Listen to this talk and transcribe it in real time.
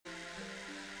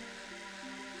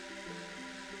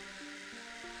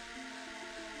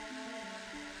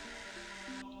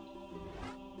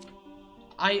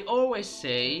I always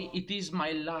say it is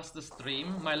my last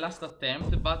stream, my last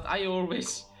attempt, but I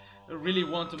always really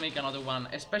want to make another one,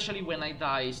 especially when I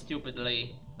die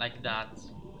stupidly like that.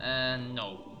 And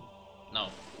no,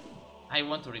 I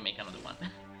want to remake another one.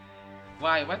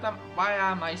 Why? Why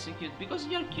am I so cute? Because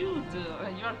you're cute.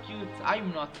 You're cute.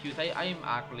 I'm not cute. I'm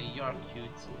ugly. You're cute.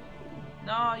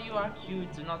 No, you are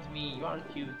cute, not me. You are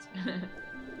cute.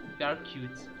 You are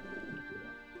cute.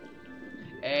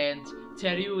 And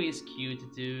Teryu is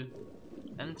cute too.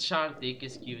 And Shardik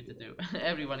is cute too.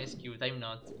 Everyone is cute. I'm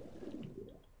not.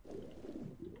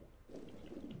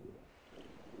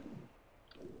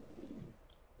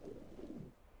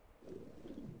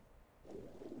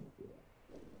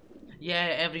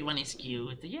 Yeah, everyone is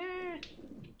cute. Yeah.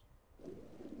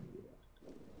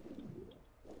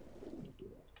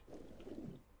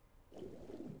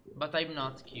 But I'm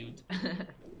not cute.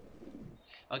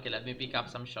 Okay, let me pick up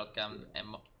some shotgun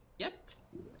ammo. Yep.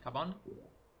 Come on.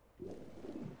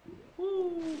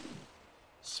 Woo.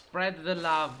 Spread the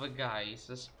love,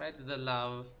 guys. Spread the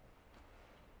love.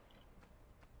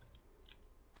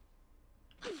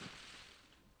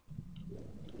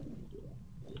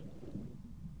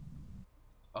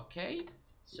 Okay,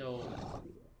 so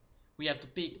we have to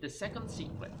pick the second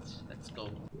secret. Let's go.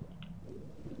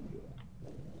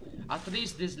 At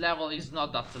least this level is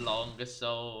not that long,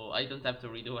 so I don't have to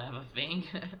redo everything.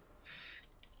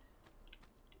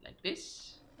 Like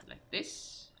this, like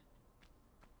this.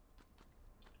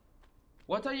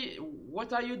 What are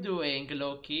you doing,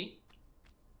 Loki?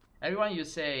 Everyone, you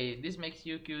say this makes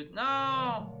you cute.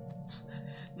 No!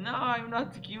 No, I'm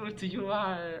not cute. You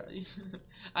are.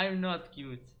 I'm not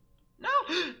cute. No!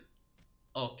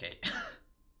 Okay.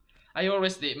 I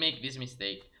always make this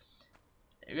mistake.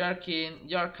 You are keen,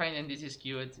 you're kind and this is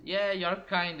cute. Yeah, you're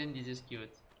kind and this is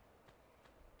cute.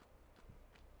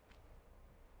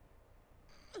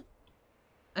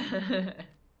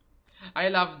 I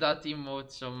love that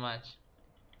emote so much.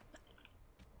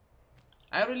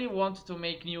 I really want to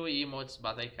make new emotes,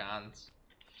 but I can't.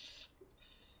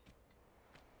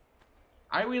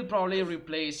 I will probably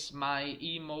replace my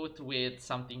emote with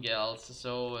something else,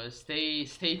 so stay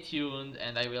tuned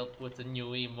and I will put a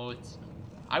new emote.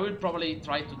 I will probably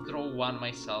try to draw one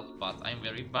myself, but I'm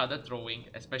very bad at drawing,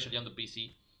 especially on the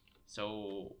PC.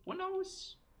 So, who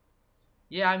knows?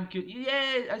 Yeah, I'm cute.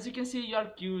 Yeah, as you can see, you are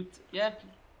cute. Yep,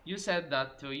 you said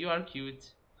that too. You are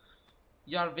cute.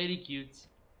 You are very cute.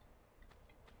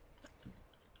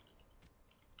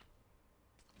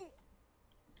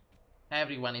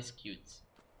 Everyone is cute.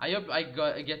 I hope I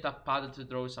get a pad to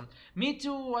draw some. Me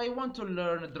too, I want to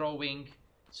learn drawing.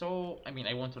 So, I mean,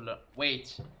 I want to learn.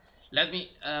 Wait, let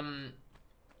me,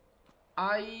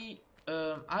 I,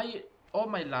 all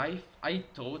my life, I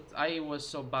thought I was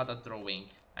so bad at drawing.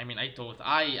 I mean,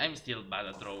 I'm still bad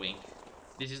at drawing.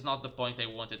 This is not the point I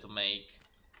wanted to make.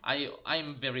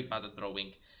 I'm very bad at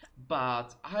drawing.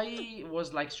 But I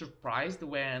was like surprised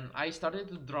when I started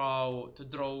to draw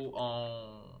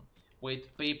on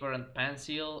with paper and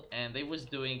pencil, and I was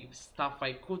doing stuff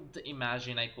I could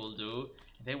imagine I could do.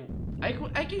 I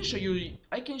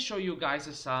can show you guys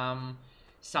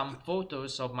some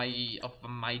photos of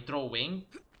my drawing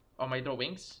or my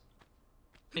drawings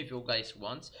if you guys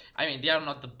want. I mean, they are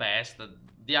not the best.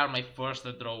 They are my first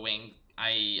drawing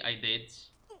I did,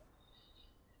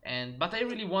 but I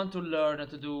really want to learn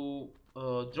to do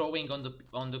drawing on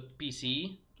the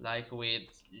PC, like with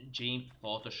GIMP,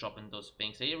 Photoshop, and those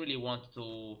things. I really want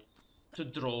to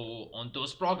draw on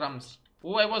those programs.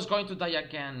 Oh, I was going to die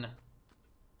again.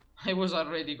 I was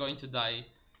already going to die,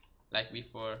 like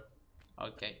before.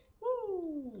 Okay.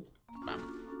 Woo!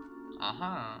 Bam.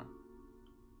 Aha.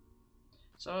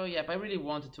 So yeah, I really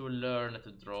wanted to learn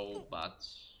to draw, but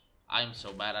I'm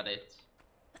so bad at it.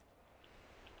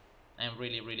 I'm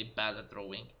really bad at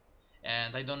drawing,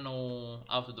 and I don't know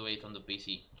how to do it on the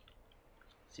PC.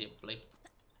 Simply,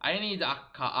 I need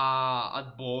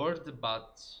a board,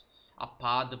 but a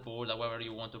pad board, however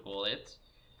you want to call it,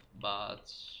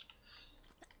 but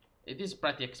it is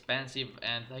pretty expensive,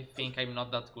 and I think I'm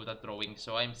not that good at drawing,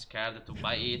 so I'm scared to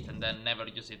buy it and then never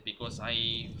use it because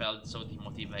I felt so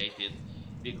demotivated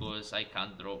because I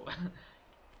can't draw.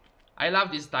 I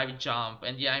love this dive jump,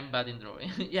 and yeah, I'm bad in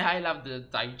drawing. Yeah, I love the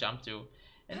dive jump too.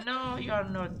 And no, you are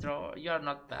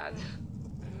not bad.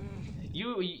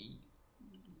 you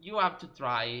you have to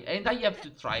try, and I have to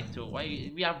try too.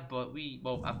 We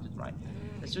both have to try.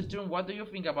 So, June, what do you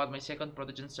think about my second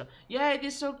protogen song? Yeah, it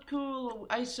is so cool.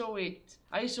 I saw it.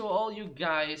 I saw all you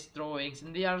guys' drawings,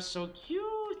 and they are so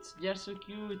cute. They are so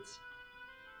cute.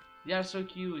 They are so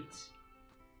cute.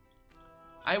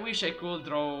 I wish I could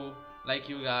draw like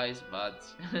you guys, but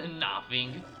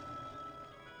nothing.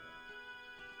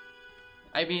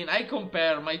 I mean, I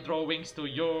compare my drawings to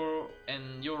your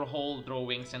whole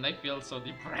drawings, and I feel so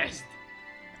depressed.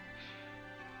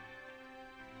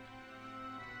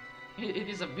 It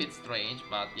is a bit strange,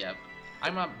 but yeah,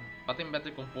 but I'm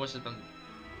better composer than.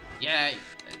 Yeah,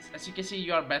 as you can see,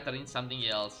 you are better in something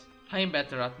else. I'm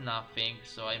better at nothing,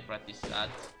 so I'm pretty sad.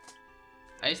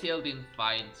 I still didn't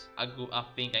find a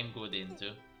thing I'm good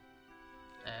into,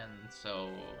 and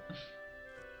so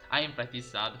I'm pretty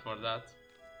sad for that.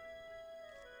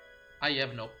 I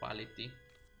have no quality,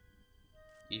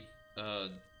 if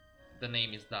the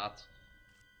name is that.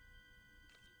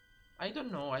 I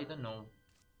don't know.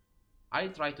 I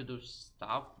try to do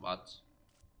stuff, but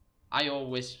I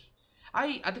always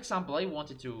at example, I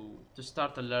wanted to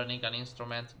start learning an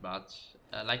instrument, but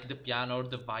like the piano or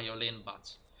the violin,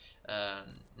 but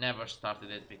never started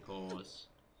it because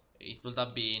it would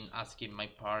have been asking my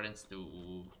parents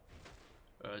to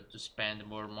spend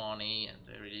more money, and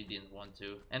I really didn't want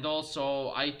to. And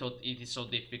also, I thought it is so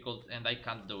difficult, and I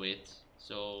can't do it.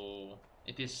 So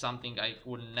it is something I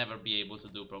would never be able to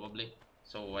do probably.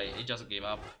 So I just gave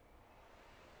up.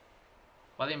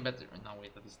 But I'm better now.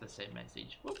 Wait, that is the same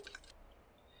message. Whoop.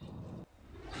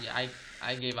 So yeah,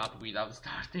 I gave up without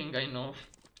starting. I know,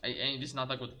 it is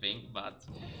not a good thing, but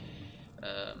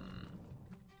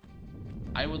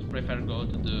I would prefer go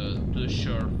to the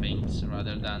sure things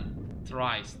rather than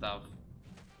try stuff.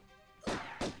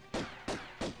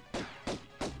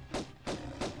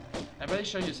 I'm pretty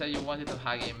sure you said you wanted to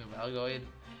hug him. I'll go in.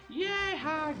 Yeah,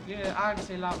 hug,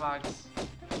 Ags. I love Ags.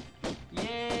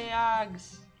 Yeah,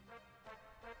 Ags.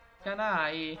 Can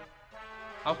I?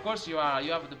 Of course you are.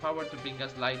 You have the power to bring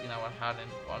us light in our heart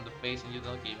and on the face, and you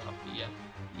don't give up. Yeah.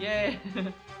 Yeah.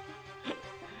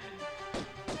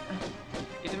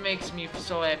 It makes me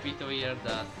so happy to hear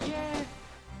that. Yeah.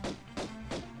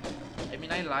 I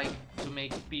mean, I like to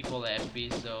make people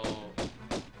happy, so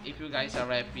if you guys are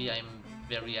happy, I'm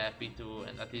very happy too,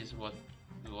 and that is what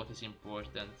is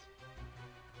important.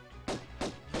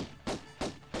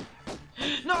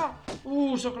 No!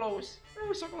 Ooh, so close.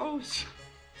 Ooh, so close.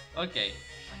 Okay.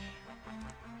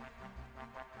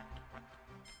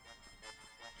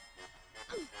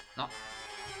 No.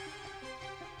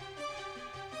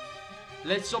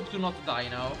 Let's hope to not die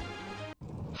now.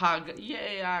 Hug.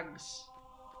 Yay, hugs.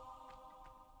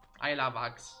 I love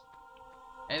hugs.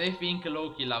 And I think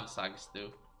Loki loves hugs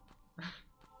too.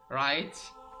 Right?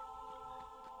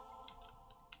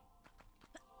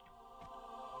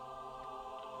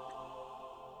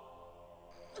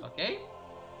 Okay.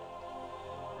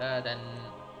 Then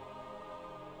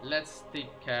let's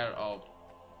take care of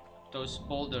those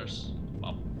boulders.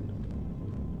 Wow.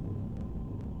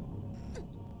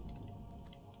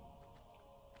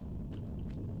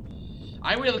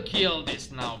 I will kill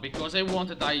this now because I want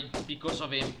to die because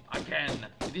of him again.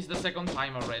 It is the second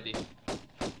time already.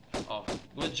 Oh,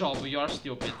 good job. You are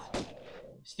stupid.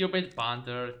 Stupid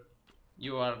panther.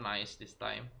 You are nice this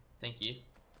time. Thank you.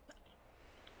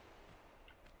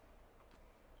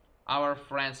 Our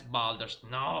friends boulders.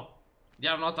 No, they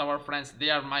are not our friends. They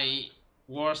are my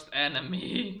worst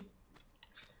enemy.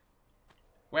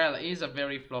 Well, he's a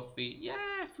very fluffy.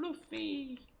 Yeah,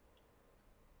 fluffy.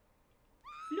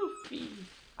 Fluffy.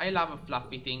 I love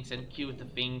fluffy things and cute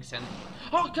things and...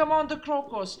 Oh, come on, the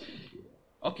crocus.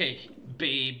 Okay,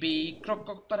 baby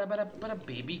croc, para para para,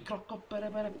 baby croc,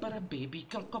 para para para, baby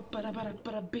croc, para para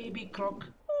para, baby croc.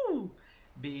 Ooh.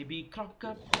 Baby croc,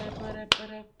 para para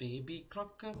para, baby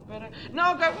croc, para.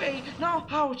 No, go away! No,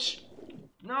 ouch!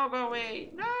 No, go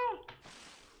away! No!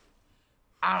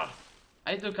 Ow!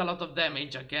 I took a lot of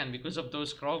damage again because of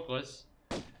those crocus.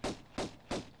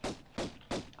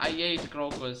 I hate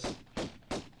crocus.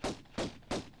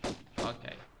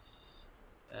 Okay.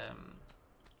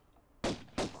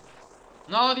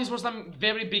 No, this was a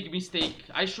very big mistake.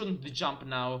 I shouldn't jump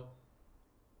now.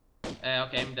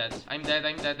 Okay, I'm dead. I'm dead.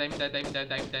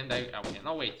 Okay,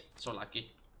 no, wait. So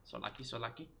lucky. So lucky, so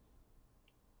lucky.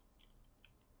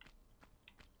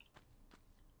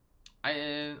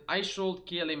 I should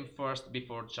kill him first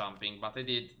before jumping, but I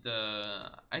did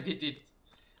it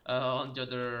on the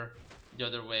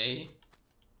other way.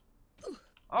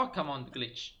 Oh, come on, the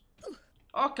glitch.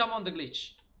 Oh, come on, the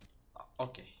glitch.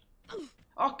 Okay.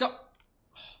 Oh, come.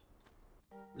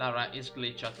 Lara is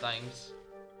glitch at times.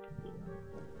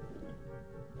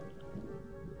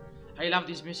 I love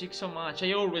this music so much.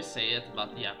 I always say it,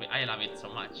 but yeah, I love it so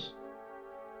much.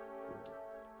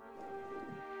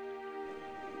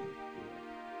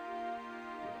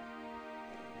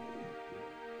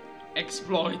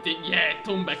 Exploiting, yeah,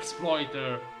 Tomb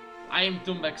Exploiter. I am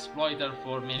Tomb Exploiter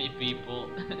for many people.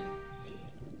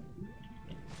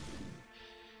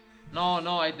 No,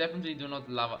 no, I definitely do not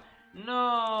love.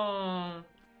 No,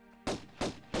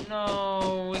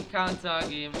 no, we can't tag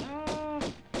him. No,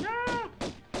 no,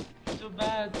 too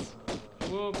bad.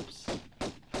 Whoops.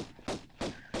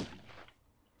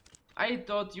 I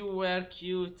thought you were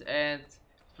cute and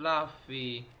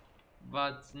fluffy,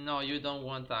 but no, you don't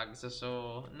want tags,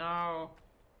 so no.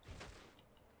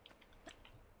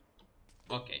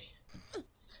 Okay,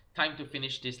 time to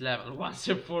finish this level once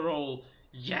and for all.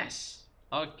 Yes.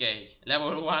 Okay,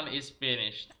 level 1 is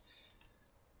finished.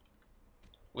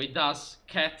 With us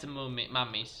cat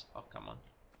mummies. Oh, come on.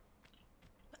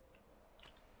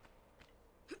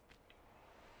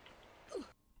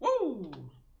 Woo!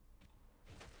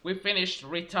 We finished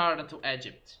Return to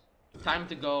Egypt. Time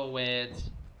to go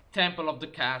with Temple of the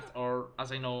Cat, or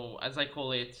as I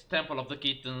call it, Temple of the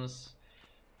Kittens.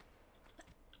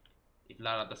 If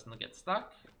Lara doesn't get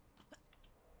stuck.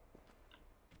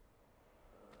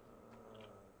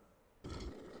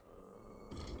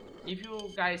 If you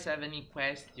guys have any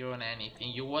question,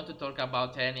 anything, you want to talk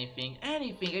about anything, I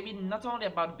mean, not only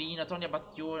about me, not only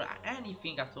about you,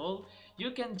 anything at all, you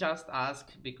can just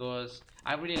ask, because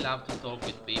I really love to talk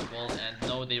with people and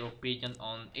know their opinion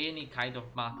on any kind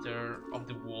of matter of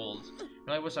the world.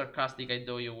 No, I was sarcastic, I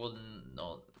know you wouldn't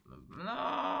know.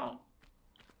 No,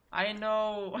 I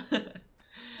know.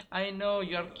 I know,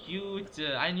 you're cute.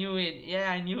 I knew it.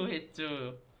 Yeah, I knew it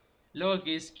too. Look,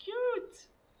 he's cute.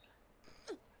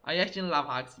 I actually love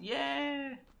Axe.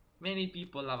 Yeah, many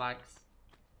people love Axe.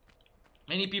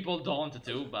 Many people don't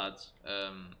too, but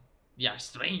yeah,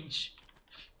 strange.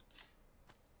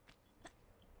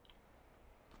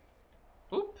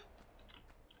 Oop.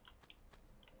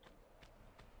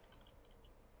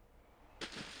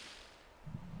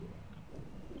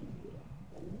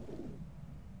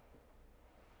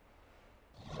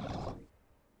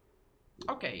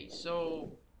 Okay,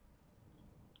 so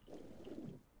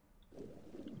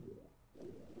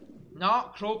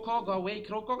no, Croco, go away,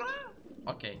 Croco.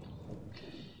 Okay.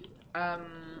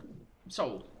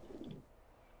 So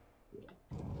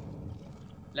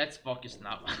let's focus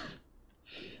now.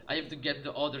 I have to get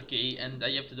the other key, and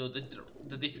I have to do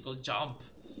the difficult jump.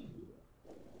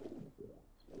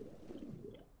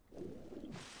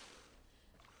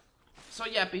 So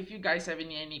yeah, if you guys have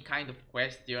any kind of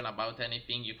question about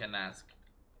anything, you can ask.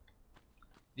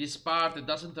 This part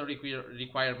doesn't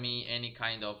require me any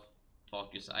kind of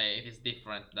focus. It is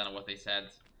different than what I said.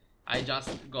 I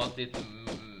just got it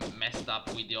messed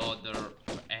up with the other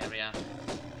area.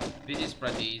 This is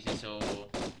pretty easy, so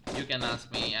you can ask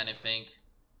me anything.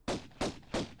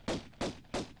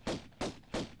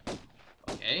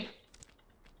 Okay.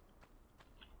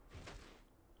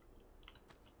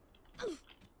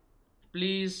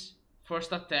 Please,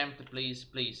 first attempt, please,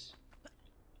 please.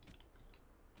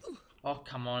 Oh,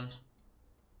 come on.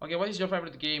 Okay, what is your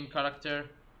favorite game character?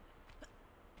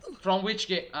 From which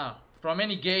game? Ah, from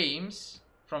any games?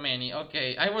 From any,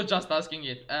 okay. I was just asking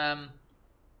it.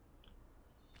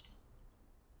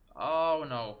 Oh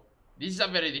no. This is a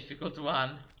very difficult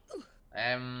one.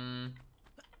 I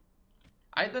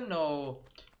don't know.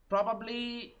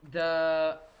 Probably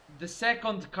the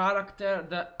second character,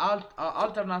 the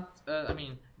alternate. I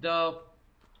mean, the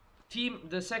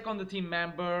second team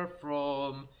member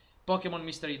from Pokemon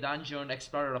Mystery Dungeon,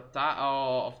 Explorer of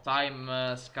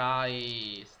Time,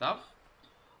 Sky stuff,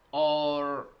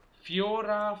 or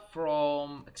Fiora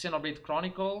from Xenoblade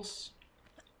Chronicles.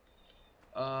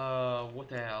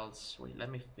 What else? Wait,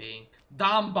 let me think.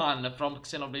 Damban from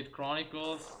Xenoblade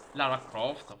Chronicles. Lara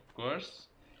Croft, of course.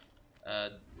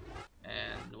 And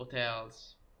what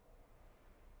else?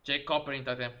 Jake Copper in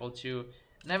Titanfall 2.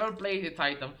 Never played the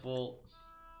Titanfall.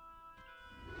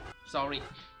 Sorry.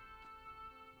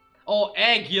 Oh,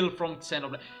 Egil from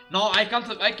Xenoblade. No, I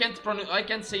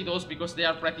can't say those because they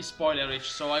are pretty spoilerish,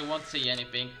 so I won't say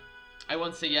anything. I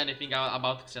won't say anything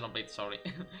about Xenoblade, sorry.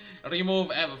 Remove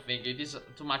everything, it is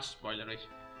too much spoilerish.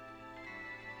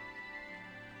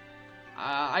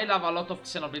 I love a lot of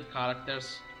Xenoblade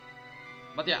characters.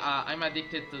 But yeah, I'm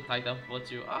addicted to Titanfall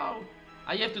 2. Oh,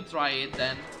 I have to try it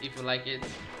then, if you like it.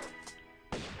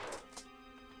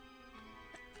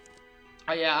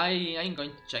 Oh yeah, I'm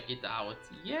going to check it out.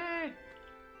 Yeah!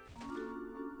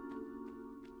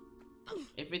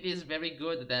 If it is very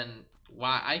good, then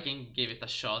why I can give it a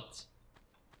shot.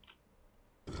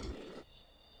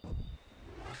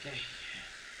 Okay.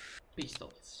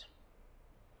 Pistols.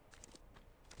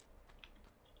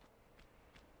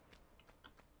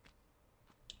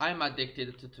 I'm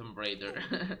addicted to Tomb Raider.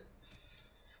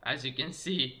 As you can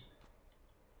see.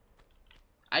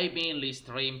 I mainly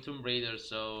stream Tomb Raider,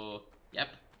 so yep.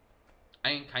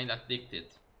 I'm kinda addicted.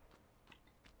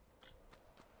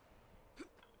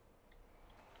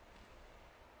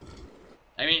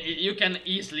 I mean, you can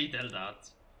easily tell that.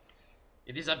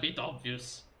 It is a bit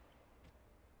obvious.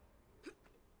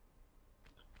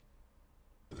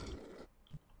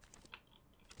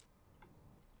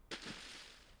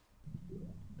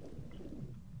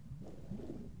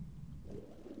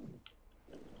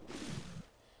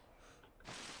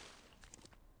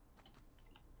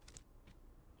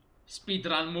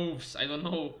 Speedrun moves, I don't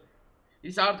know.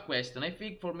 It's a hard question. I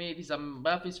think for me it is a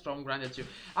Buffy's from Grandia 2.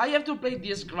 I have to play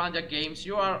these Grandia games.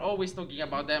 You are always talking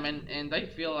about them and I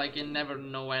feel like I never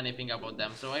know anything about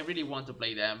them. So I really want to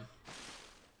play them.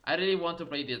 I really want to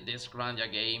play these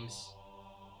Grandia games.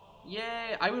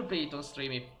 Yeah, I will play it on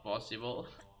stream if possible.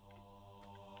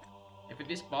 If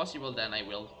it is possible, then I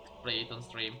will play it on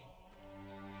stream.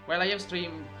 Well, I have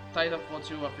streamed Titanfall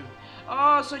 2 a few...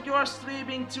 Oh, so you are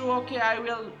streaming too? Okay, I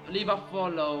will leave a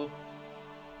follow.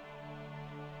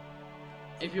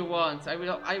 If you want, I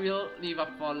will leave a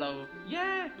follow.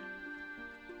 Yeah.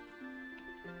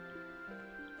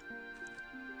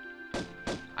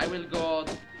 I will go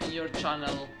in your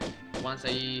channel once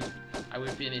I will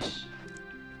finish.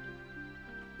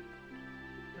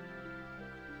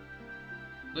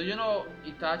 Do you know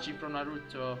Itachi from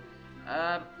Naruto?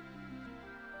 I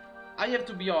have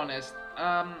to be honest.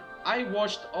 I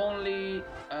watched only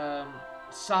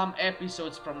some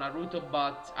episodes from Naruto,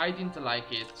 but I didn't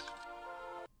like it.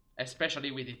 Especially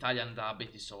with Italian dub,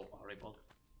 it is so horrible.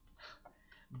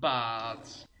 But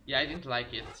yeah, I didn't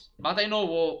like it. But I know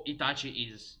who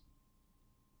Itachi is.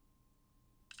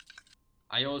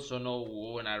 I also know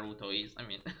who Naruto is. I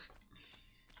mean,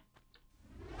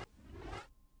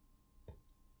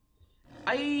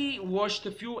 I watched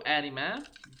a few anime,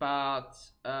 but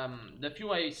the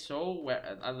few I saw were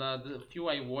the few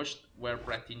I watched were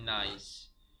pretty nice.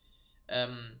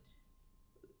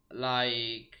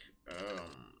 Like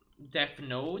Death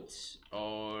Note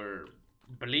or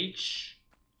Bleach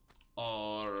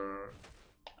or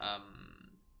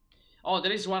oh,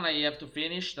 there is one I have to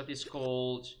finish that is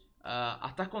called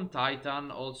Attack on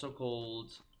Titan, also called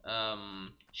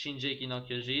Shinjeki no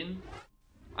Kyojin.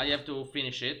 I have to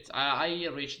finish it. I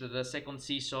reached the second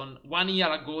season 1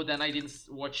 year ago, then I didn't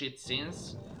watch it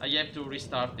since. I have to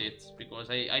restart it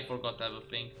because I forgot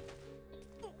everything.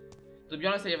 To be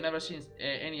honest, I have never seen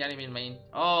any anime in my...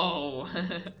 Oh!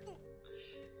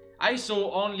 I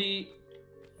saw only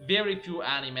very few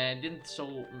anime. Didn't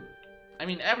so... I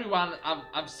mean, everyone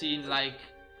I've seen like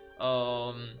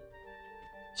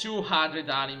 200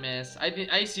 animes.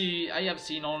 I have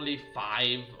seen only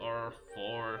 5 or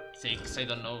 4, 6. I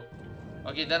don't know.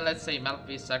 Okay, then let's say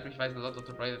Melfi sacrificed a lot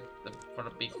to play for the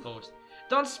big post.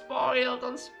 Don't spoil!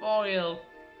 Don't spoil!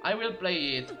 I will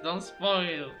play it. Don't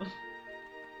spoil.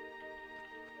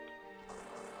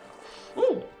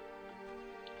 Ooh!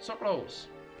 So close.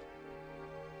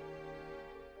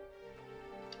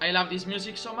 I love this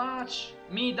music so much.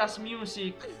 Midas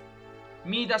music.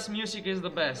 Midas music is the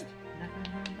best.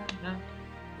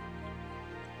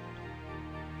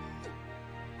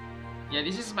 Yeah,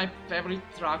 this is my favorite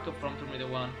track from Tomb Raider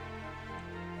 1.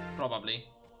 Probably.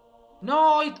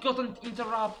 No, it got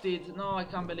interrupted. No, I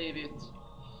can't believe it.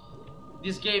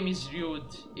 This game is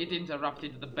rude. It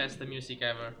interrupted the best music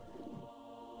ever.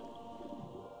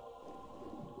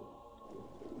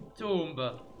 Tomb.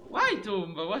 Why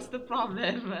Tomb? What's the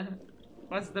problem?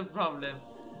 What's the problem?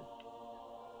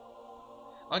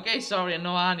 Okay, sorry,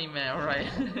 no anime,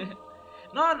 alright.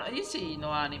 No, you see,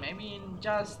 no anime. I mean,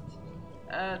 just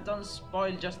don't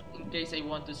spoil just in case I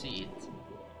want to see it.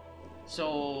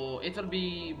 So it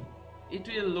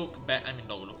will look better. I mean,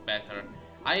 no, look better.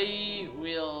 I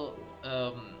will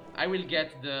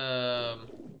get the,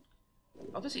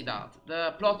 how to say that?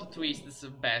 The plot twist is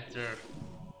better.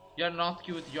 You're not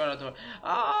cute, you're adorable.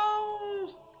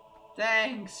 Oh,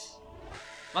 thanks.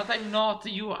 But I'm not,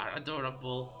 you are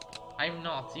adorable. I'm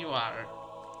not, you are.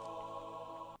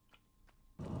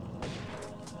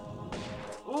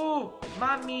 Oh,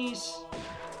 mummies.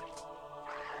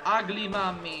 Ugly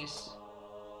mummies.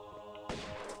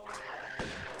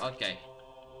 Okay.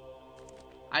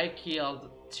 I killed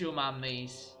 2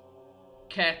 mummies.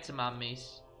 Cat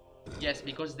mummies. Yes,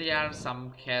 because there are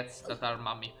some cats that are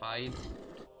mummified.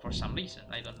 For some reason,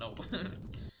 I don't know.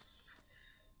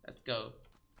 Let's go.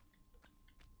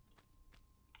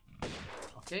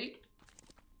 Okay.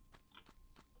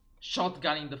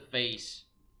 Shotgun in the face.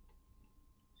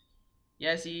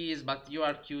 Yes, he is, but you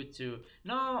are cute too.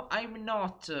 No, I'm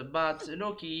not, but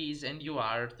Loki is, and you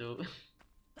are too.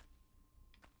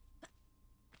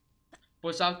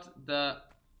 Pulls out the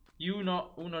Uno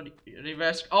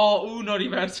reverse. Oh, Uno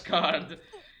reverse card.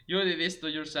 You did this to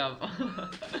yourself.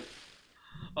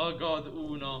 Oh god,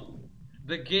 Uno.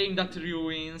 The game that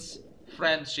ruins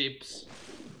Friendships.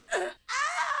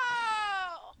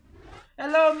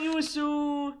 Hello,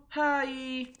 Mewsu!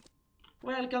 Hi!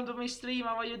 Welcome to my stream,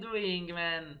 how are you doing,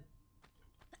 man?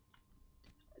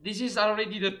 This is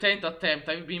already the 10th attempt.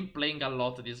 I've been playing a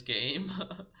lot this game.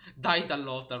 Died a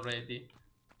lot already.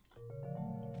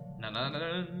 Na -na -na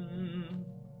 -na.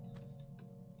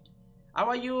 How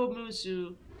are you,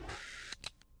 Musu?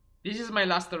 This is my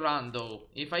last run though.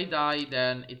 If I die,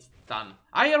 then it's done.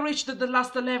 I reached the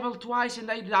last level twice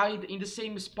and I died in the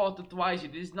same spot twice.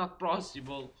 It is not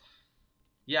possible.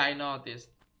 Yeah, I noticed.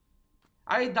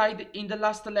 I died in the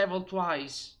last level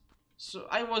twice. So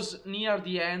I was near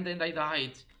the end and I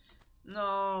died.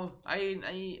 No,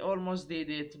 I almost did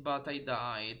it, but I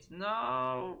died.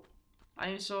 No,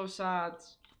 I'm so sad.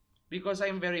 Because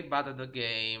I'm very bad at the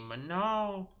game.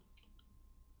 No.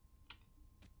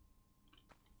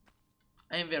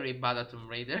 I'm very bad at Tomb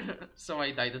Raider. So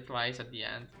I died twice at the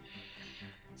end.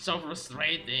 So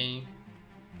frustrating.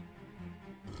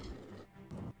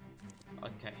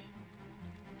 Okay.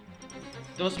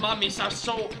 Those mummies are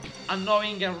so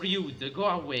annoying and rude. Go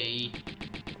away.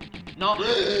 No.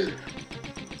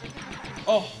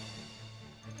 Oh.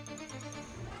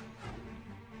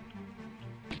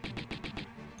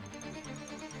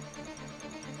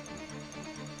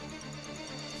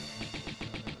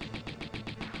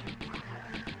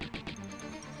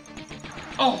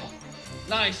 Oh.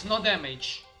 Nice. No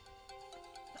damage.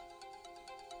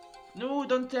 No,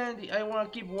 don't end. I wanna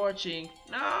keep watching.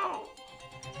 No.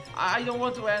 I don't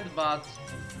want to end, but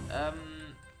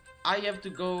I have to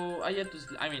go. I have to.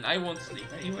 I mean, I won't sleep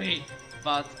anyway.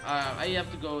 But I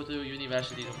have to go to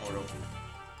university tomorrow.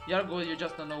 You're good. You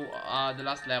just don't know the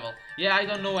last level. Yeah, I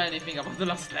don't know anything about the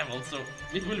last level, so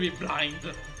it will be blind.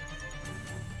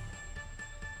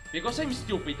 Because I'm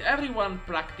stupid. Everyone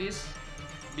practice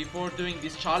before doing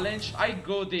this challenge. I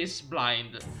go this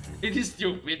blind. It is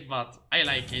stupid, but I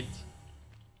like it.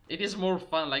 It is more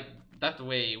fun like that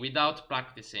way, without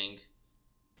practicing.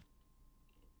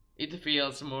 It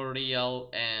feels more real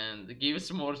and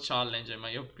gives more challenge in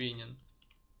my opinion.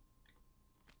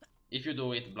 If you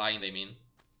do it blind, I mean.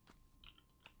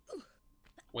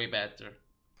 Way better.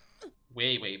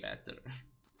 Way better.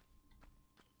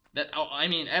 That, oh, I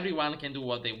mean, everyone can do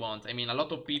what they want. I mean, a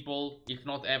lot of people, if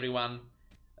not everyone,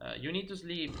 you need to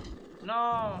sleep.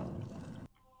 No.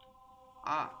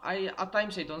 I at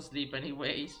times I don't sleep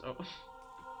anyway, so.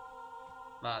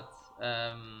 But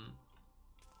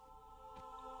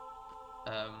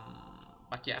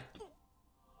yeah.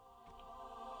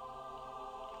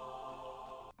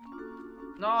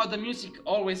 No, the music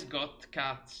always got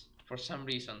cut for some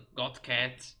reason. Got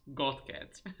cat. Got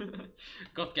cat.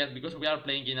 Got cat because we are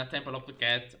playing in a temple of the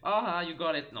cat. Ah, you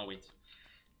got it. No, wait.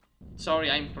 Sorry,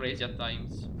 I'm crazy at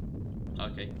times.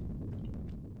 Okay.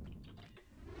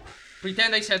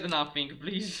 Pretend I said nothing,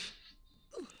 please.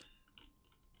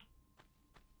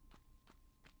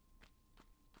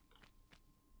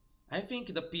 I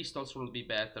think the pistols will be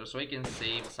better, so I can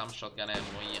save some shotgun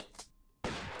ammo,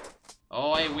 yeah.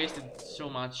 Oh, I wasted so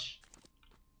much.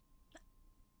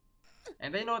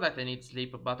 And I know that I need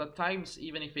sleep, but at times,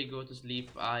 even if I go to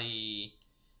sleep, I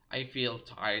feel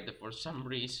tired for some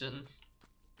reason.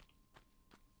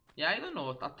 Yeah, I don't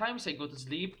know. At times I go to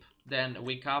sleep, then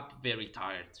wake up very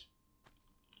tired.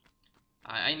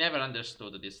 I never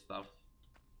understood this stuff.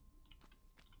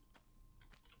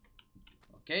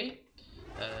 Okay.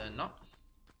 No.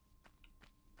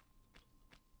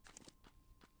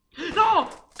 No!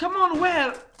 Come on,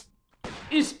 where?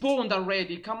 He spawned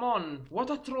already, come on. What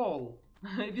a troll.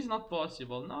 It is not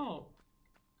possible, no.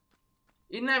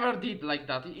 He never did like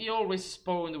that. He always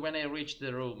spawned when I reached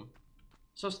the room.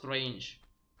 So strange.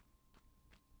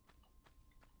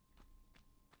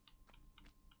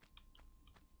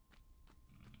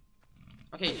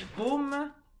 Okay,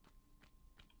 boom.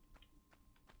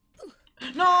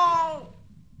 No!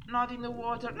 Not in the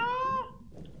water, no!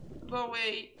 Go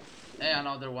away.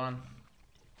 Another one.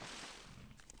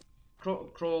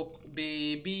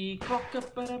 Baby croc,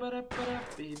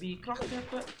 baby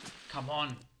croc. Come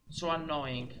on, so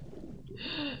annoying.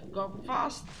 Go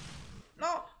fast.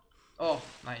 No. Oh,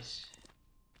 nice.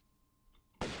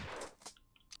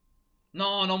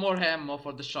 No, no more ammo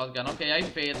for the shotgun. Okay, I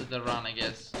failed the run, I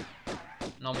guess.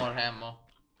 No more ammo.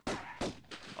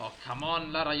 Oh, come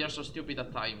on, Lara, you're so stupid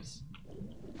at times.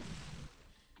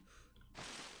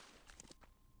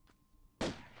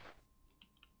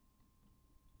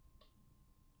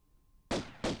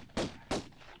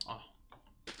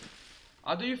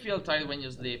 How do you feel tired when you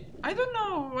sleep? I don't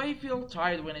know. I feel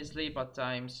tired when I sleep at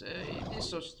times. It is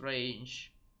so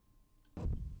strange.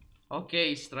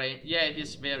 Okay, strange. Yeah, it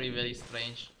is very, very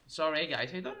strange. Sorry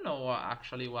guys, I don't know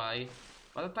actually why.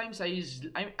 But at times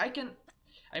I can,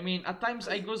 I mean, at times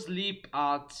I go sleep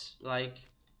at like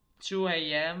 2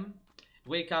 a.m.,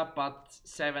 wake up at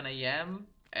 7 a.m.,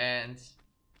 and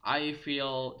I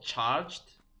feel charged.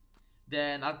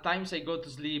 Then at times I go to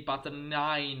sleep at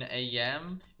 9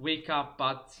 a.m., wake up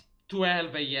at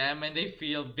 12 a.m., and I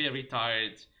feel very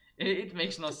tired. It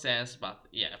makes no sense, but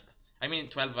yeah. I mean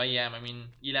 12 a.m., I mean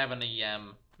 11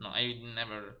 a.m. No, I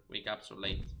never wake up so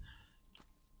late.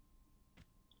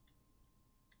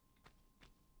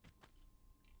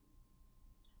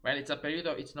 Well, it's a period,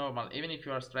 it's normal. Even if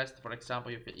you are stressed, for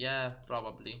example, you feel, yeah,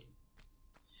 probably.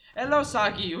 Hello,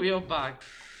 Saki, we are back.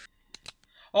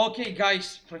 Okay,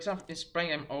 guys, for example, in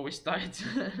spring, I'm always tired.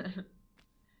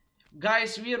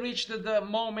 Guys, we reached the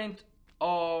moment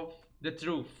of the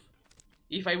truth.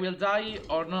 If I will die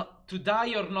or not, to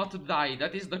die or not to die,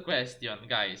 that is the question,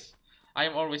 guys.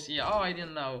 I'm always here. Oh, I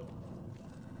didn't know.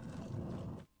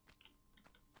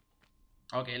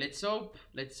 Okay, let's hope,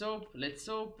 let's hope, let's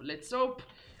hope, let's hope.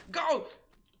 Go!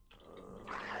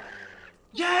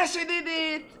 Yes, I did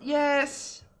it!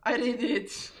 Yes, I did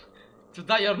it. To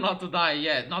die or not to die?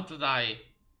 Yeah, not to die.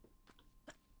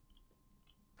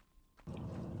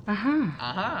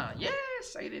 Aha,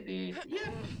 yes, I did it.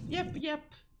 Yep.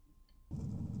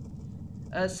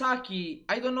 Saki,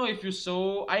 I don't know if you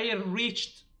saw, I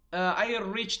reached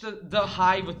the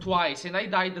hive twice, and I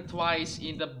died twice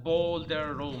in the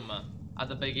boulder room at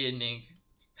the beginning.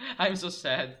 I'm so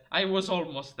sad. I was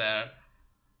almost there.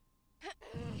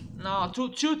 No,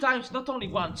 two times, not only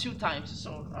one, two times.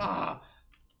 So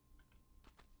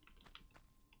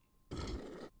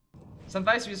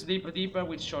sometimes we sleep deeper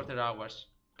with shorter hours.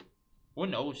 Who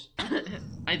knows?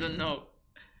 I don't know.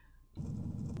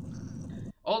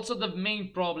 Also, the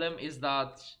main problem is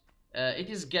that it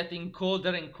is getting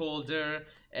colder and colder,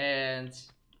 and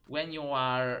when you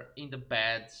are in the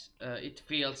bed, it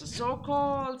feels so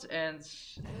cold and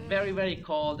very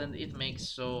cold, and it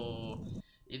makes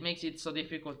it so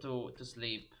difficult to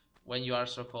sleep when you are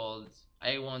so cold.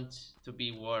 I want to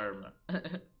be warm,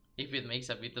 if it makes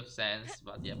a bit of sense,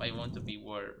 but yeah, I want to be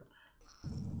warm.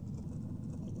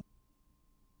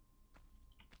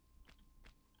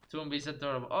 Tomb is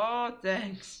adorable. Oh,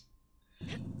 thanks.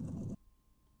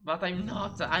 But I'm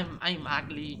not. I'm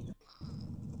ugly.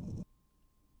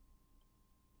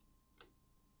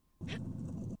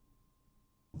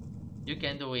 You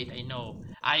can do it. I know.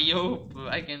 I hope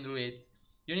I can do it.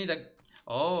 You need a.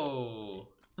 Oh.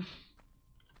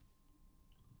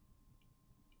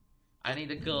 I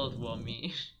need a gold for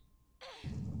me.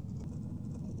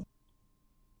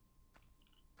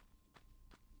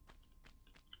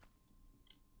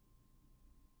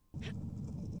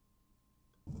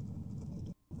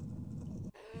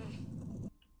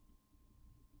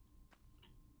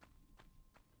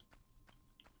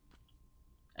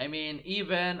 I mean,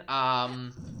 even a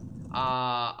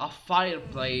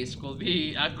fireplace could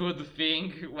be a good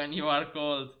thing when you are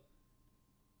cold.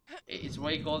 It's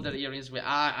way colder here in Sweden.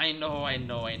 I know.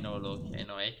 Look, I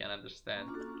know, I can understand.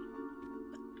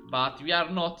 But we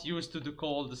are not used to the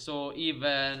cold, so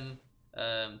even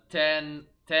 10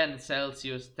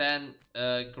 Celsius, 10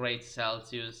 grade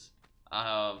Celsius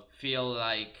feel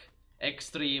like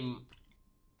extreme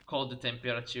cold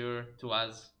temperature to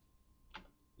us.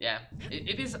 Yeah,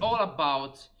 it is all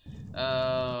about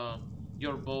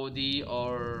your body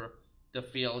or the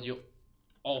feel you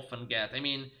often get. I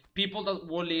mean, people that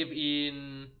will live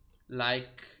in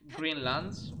like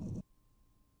Greenland,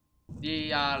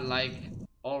 they are like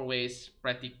always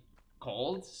pretty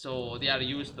cold, so they are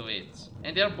used to it,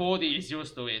 and their body is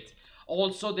used to it.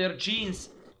 Also, their genes.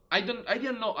 I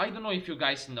don't know if you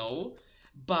guys know,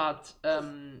 but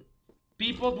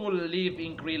people who live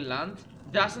in Greenland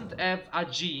doesn't have a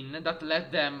gene that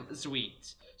let them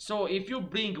sweat. So if you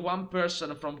bring one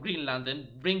person from Greenland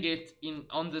and bring it in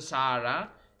on the Sahara,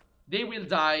 they will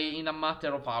die in a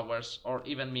matter of hours or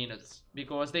even minutes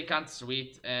because they can't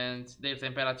sweat and their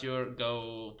temperature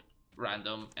go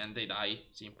random and they die.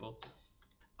 Simple.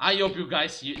 I hope you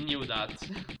guys knew that.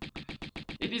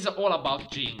 It is all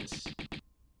about genes.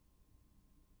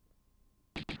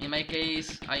 In my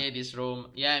case, I hate this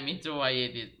room. Yeah, me too, I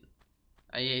hate it.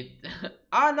 I hate...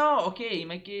 ah, no, okay, in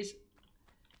my case...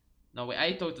 No, wait,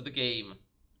 I thought the game.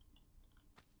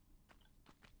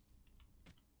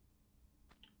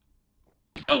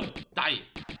 Oh, die!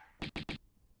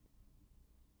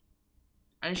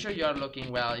 I'm sure you are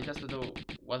looking well, it has to do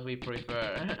what we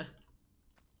prefer.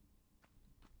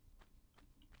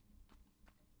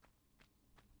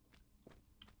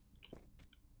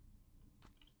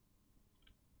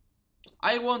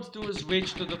 I want to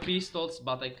switch to the pistols,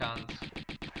 but I can't.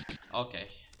 Okay.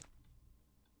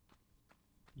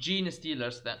 Gene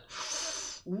Stealers then.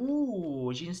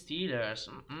 Ooh, Gene Stealers.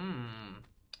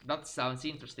 That sounds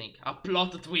interesting. A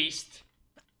plot twist.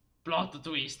 Plot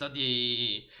twist at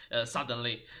the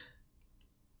suddenly.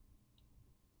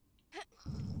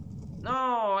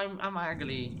 No, I'm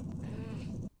ugly.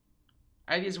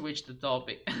 I just switched the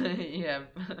topic. Yeah.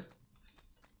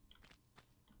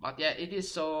 But yeah, it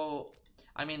is so.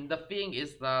 I mean, the thing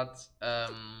is that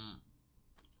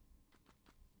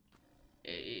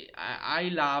I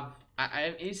love.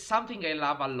 It's something I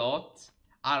love a lot.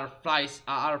 Our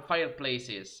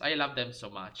fireplaces. I love them so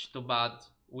much. Too bad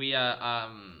we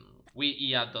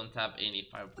here don't have any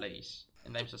fireplace,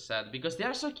 and I'm so sad because they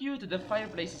are so cute. The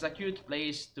fireplace is a cute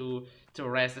place to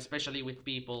rest, especially with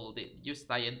people. You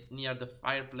stay near the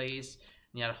fireplace,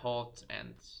 near hot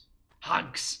and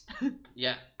hugs.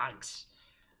 Yeah, hugs.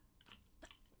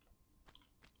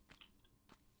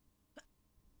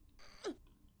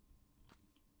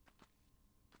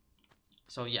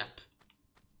 So yep.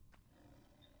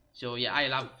 So yeah, I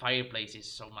love fireplaces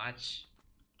so much.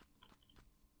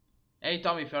 Hey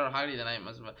Tommy, if you're hungry, then I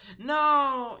must.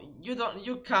 No, you don't.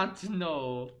 You can't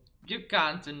know. You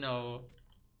can't know.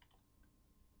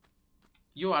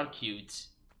 You are cute.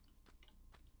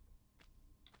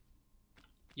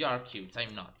 You are cute.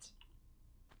 I'm not.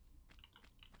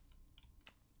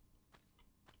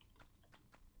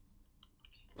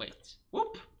 Wait.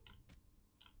 Whoop.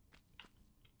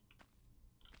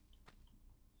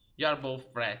 You are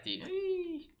both pretty.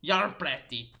 You are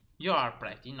pretty. You are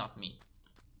pretty, not me.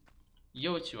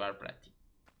 You two are pretty.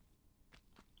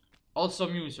 Also,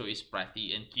 Muso is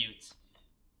pretty and cute.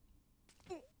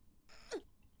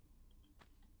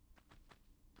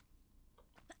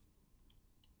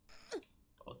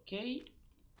 Okay.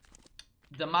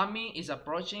 The mummy is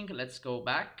approaching. Let's go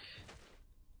back.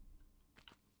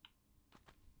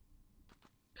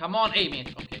 Come on, aim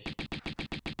it. Okay.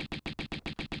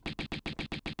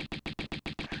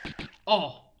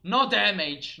 Oh, no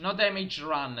damage. No damage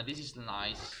run. This is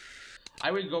nice. I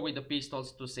will go with the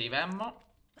pistols to save ammo.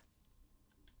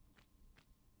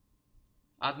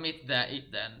 Admit that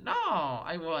it then. No,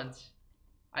 I won't.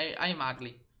 I'm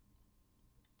ugly.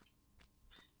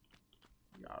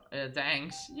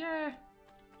 Thanks. Yeah.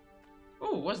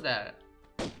 Oh, what's that?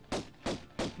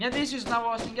 Nyadesu is now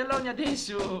hosting. Hello,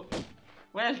 Nyadesu.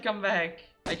 Welcome back.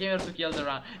 I came here to kill the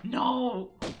run.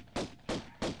 No!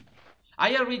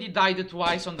 I already died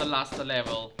twice on the last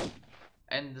level.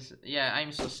 And yeah,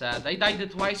 I'm so sad. I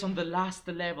died twice on the last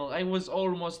level. I was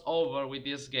almost over with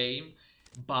this game.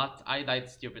 But I died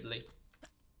stupidly.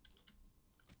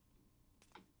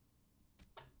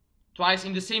 Twice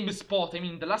in the same spot. I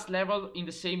mean, the last level in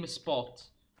the same spot.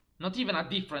 Not even a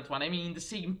different one. I mean, in the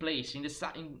same place.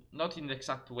 Not in the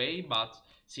exact way, but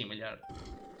similar.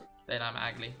 Then I'm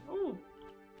ugly. Ooh.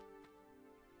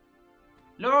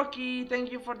 Loki,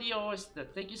 thank you for the host.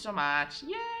 Thank you so much.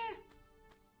 Yeah.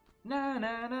 Na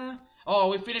na na. Oh,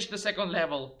 we finished the second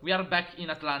level. We are back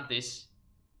in Atlantis.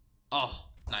 Oh,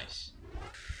 nice.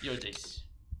 Use this.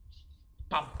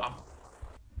 Pam pam.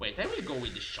 Wait, I will go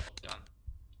with the shotgun.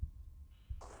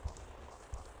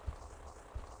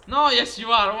 No, yes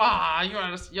you are.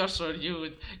 Wow, you're so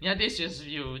rude. Yeah, this is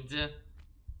rude.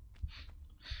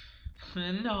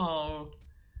 No.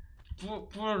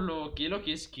 Poor Loki.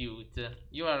 Loki is cute.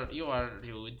 You are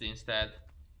rude instead.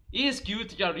 He is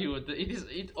cute, you are rude.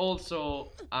 It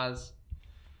also has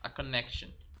a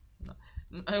connection. No.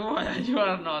 You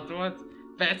are not. What?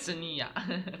 Pets Nia.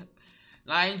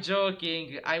 I'm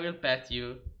joking. I will pet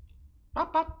you.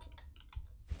 Pop pop.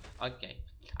 Okay.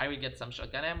 I will get some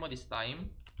shotgun ammo this time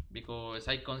because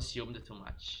I consumed too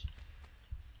much.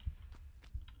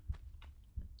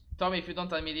 Tommy, if you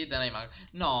don't admit it, then I'm ugly.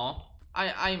 No,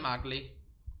 I'm ugly.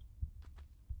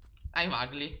 I'm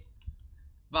ugly.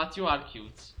 But you are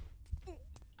cute.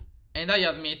 And I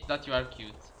admit that you are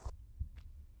cute.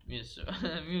 Musu.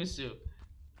 Musu.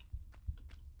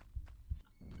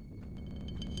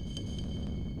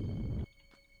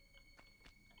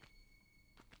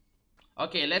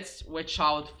 Okay, let's watch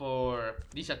out for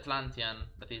this Atlantean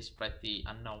that is pretty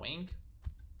annoying.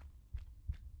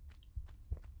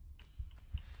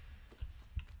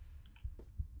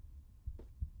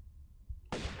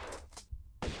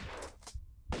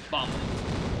 Bomb.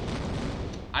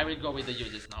 I will go with the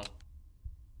uses now.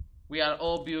 We are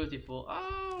all beautiful.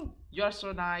 Oh, you are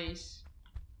so nice.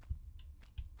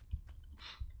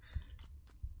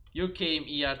 You came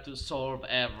here to solve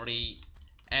every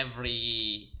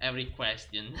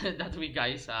question that we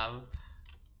guys have.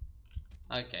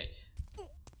 Okay.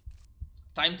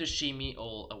 Time to shimmy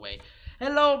all away.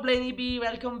 Hello, Blaney B.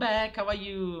 Welcome back. How are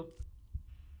you?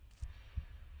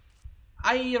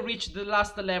 I reached the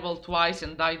last level twice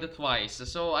and died twice,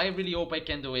 so I really hope I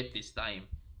can do it this time.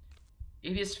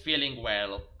 It is feeling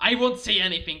well. I won't say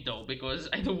anything though, because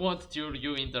I don't want to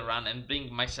ruin the run and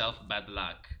bring myself bad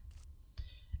luck.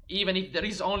 Even if there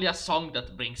is only a song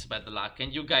that brings bad luck,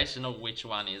 and you guys know which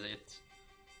one is it.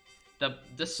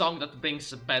 The song that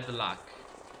brings bad luck.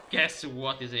 Guess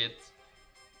what is it?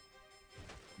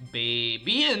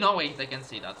 Baby. No wait, I can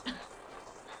see that.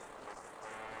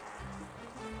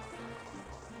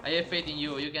 I have faith in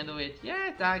you, you can do it.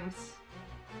 Yeah, thanks.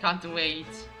 Can't wait.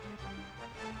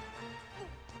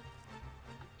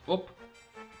 Whoop.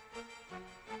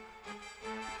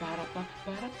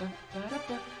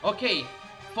 Okay,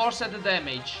 force the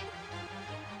damage.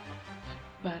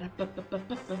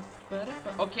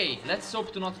 Okay, let's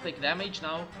hope to not take damage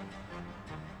now.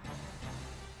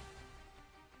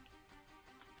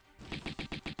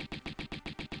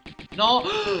 No!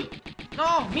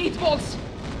 No! Meatballs!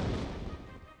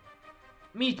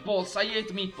 Meatballs, I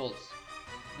hate meatballs.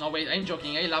 No wait, I'm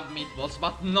joking, I love meatballs,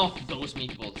 but not those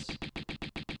meatballs.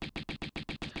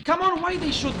 Come on, why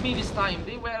they shoot me this time?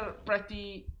 They were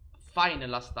pretty fine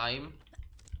last time.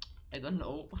 I don't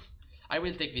know. I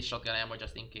will take this shotgun ammo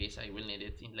just in case I will need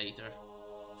it in later.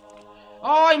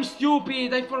 Oh, I'm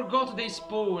stupid! I forgot they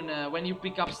spawn when you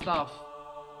pick up stuff.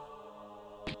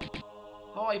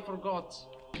 Oh, I forgot.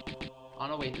 Oh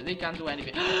no, wait, they can't do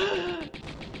anything.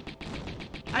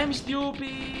 I'm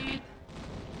stupid!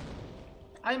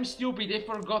 I'm stupid, I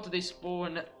forgot they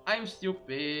spawn. I'm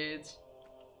stupid.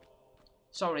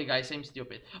 Sorry guys, I'm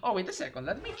stupid. Oh, wait a second,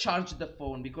 let me charge the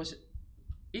phone because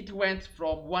it went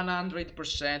from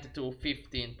 100% to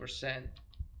 15%.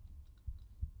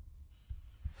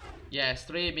 Yeah,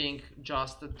 streaming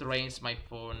just drains my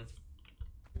phone.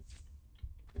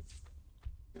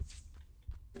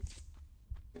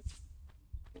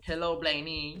 Hello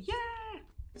Blaney, yeah!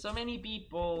 So many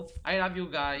people. I love you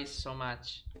guys so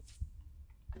much.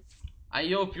 I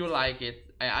hope you like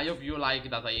it. I hope you like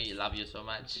that I love you so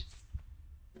much.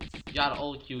 You are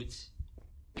all cute.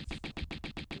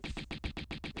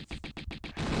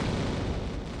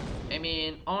 I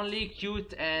mean, only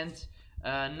cute and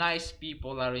nice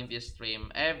people are in this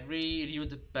stream. Every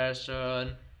rude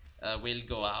person will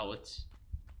go out.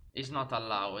 It's not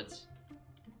allowed.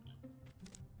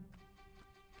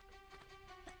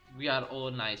 We are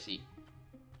all nicey.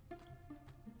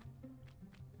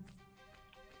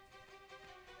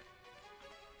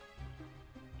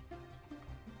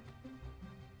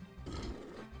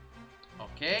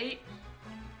 Okay.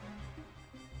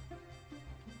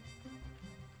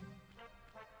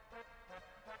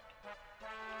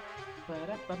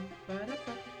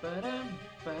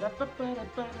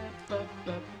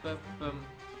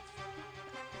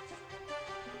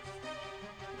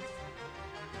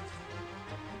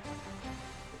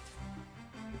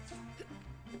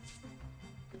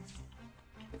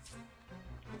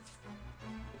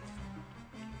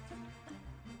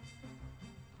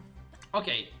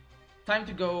 Okay, time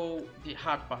to go the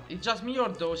hard part. It's just me or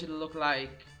does it look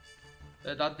like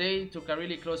that they took a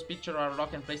really close picture of a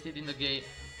rock and placed it in the game?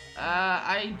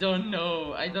 I don't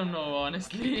know. I don't know,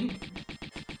 honestly.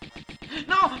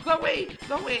 No! Go away!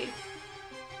 Go away!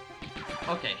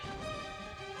 Okay.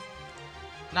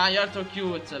 Now you're too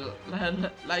cute.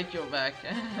 Like your back.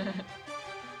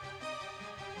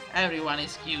 Everyone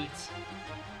is cute.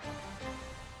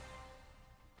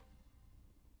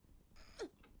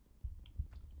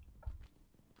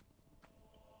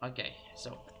 Okay,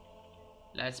 so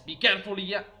let's be careful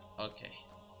here. Okay.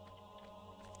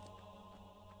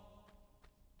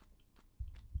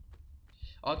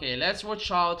 Okay, let's watch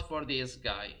out for this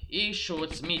guy. He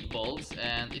shoots meatballs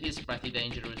and it is pretty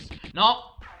dangerous. No!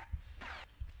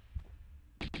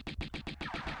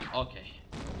 Okay.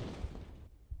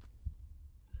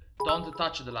 Don't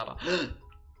touch the lava.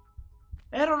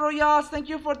 Error Royals, thank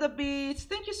you for the beats.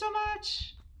 Thank you so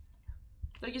much.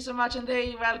 Thank you so much, and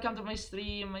hey, welcome to my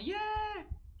stream. Yeah!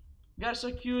 We are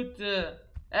so cute.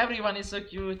 Everyone is so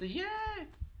cute. Yeah!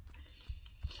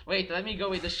 Wait, let me go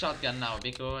with the shotgun now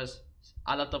because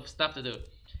a lot of stuff to do.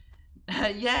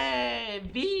 Yeah!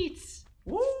 Beats!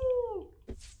 Woo!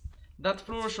 That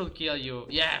floor should kill you.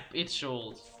 Yeah, it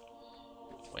should.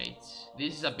 Wait,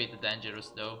 this is a bit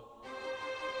dangerous though.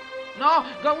 No!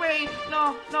 Go away!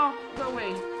 No! No! Go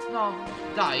away! No!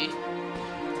 Die!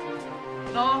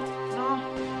 No! No!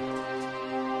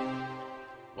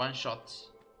 One shot.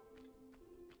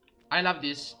 I love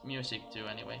this music too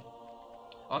anyway.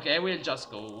 Okay, I will just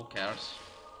go, who cares?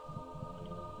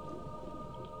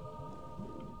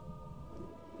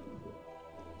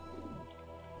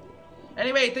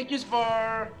 Anyway, thank you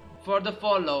for the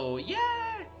follow.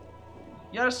 Yeah!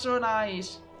 You're so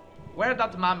nice. Where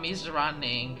that mom is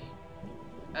running?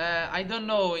 I don't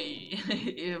know.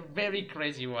 A very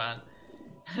crazy one.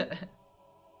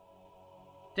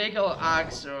 Take a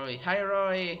axe, Roy. Hi,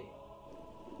 Roy.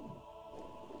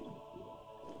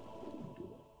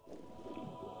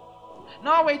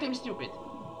 No, wait, I'm stupid.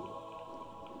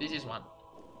 This is one.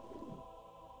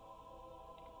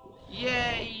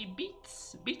 Yay,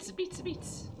 beats, beats, beats,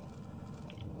 beats.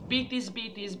 Beaties,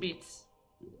 beaties, beats.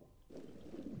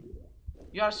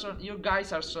 You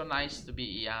guys are so nice to be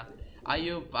here. I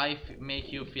hope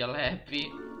make you feel happy.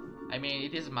 I mean,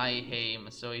 it is my aim,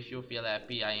 so if you feel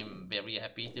happy, I'm very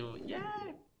happy too.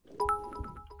 Yeah.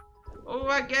 Oh,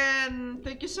 again,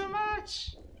 thank you so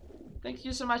much. Thank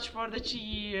you so much for the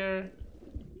cheer.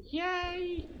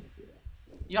 Yay.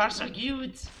 You are so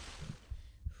cute.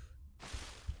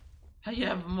 I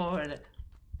have more.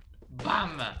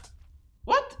 Bam.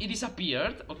 What? It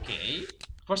disappeared? Okay.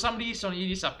 For some reason, it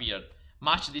disappeared.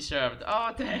 Much deserved.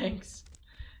 Oh, thanks.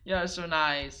 You're so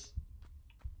nice.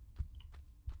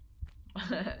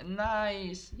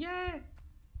 Nice. Yeah.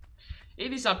 It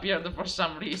disappeared for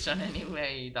some reason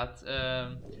anyway. That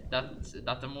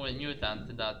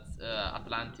mutant, that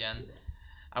Atlantean,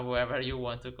 however you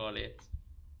want to call it.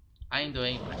 I'm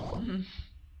doing.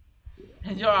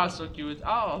 And you're also cute.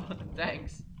 Oh,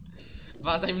 thanks.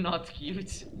 But I'm not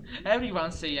cute.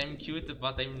 Everyone say I'm cute,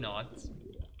 but I'm not.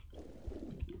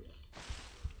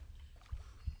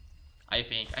 I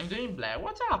think I'm doing black.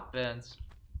 What happened?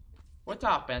 What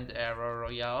happened, Error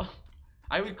Royale?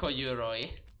 I will call you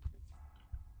Roy.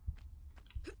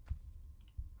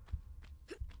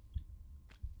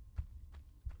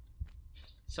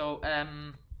 So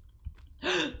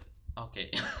okay.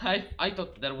 I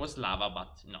thought there was lava,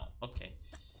 but no. Okay.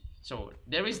 So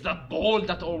there is the ball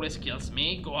that always kills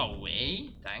me. Go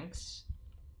away. Thanks.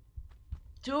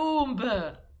 Tomb!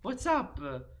 What's up?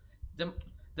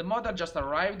 The mother just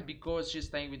arrived because she's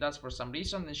staying with us for some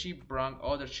reason, and she brought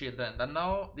other children. And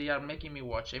now they are making me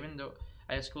watch, even though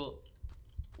I have school.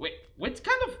 Wait, what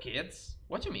kind of kids?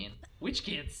 What do you mean? Which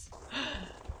kids?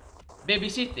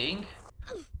 Babysitting?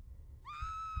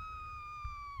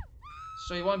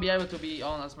 So you won't be able to be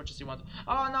on as much as you want.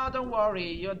 Oh no, don't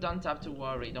worry. You don't have to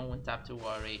worry. Don't have to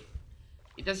worry.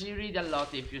 It does you read a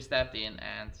lot if you stepped in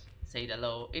and say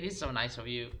hello. It is so nice of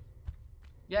you.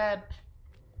 Yep.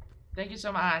 Thank you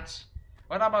so much.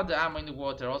 What about the ammo in the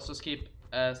water? Also skip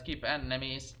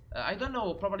enemies. I don't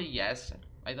know. Probably yes.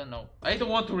 I don't know. I don't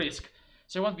want to risk.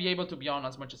 So I won't be able to be on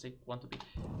as much as I want to be.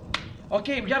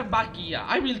 Okay, we are back here.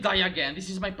 I will die again. This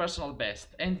is my personal best.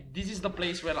 And this is the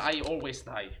place where I always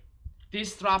die.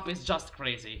 This trap is just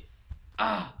crazy.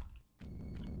 Ah.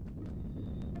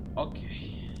 Okay.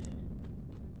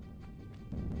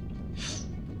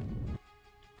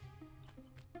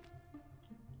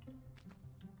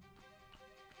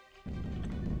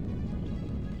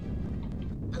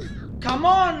 Come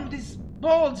on, this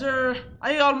boulder!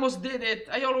 I almost did it.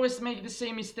 I always make the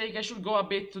same mistake. I should go a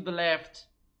bit to the left.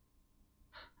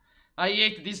 I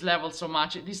hate this level so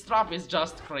much. This trap is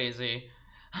just crazy.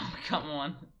 Oh, come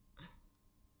on.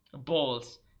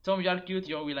 Balls. Tom, you are cute.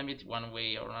 You will admit one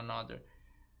way or another.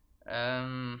 I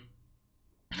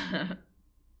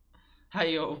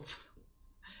hope.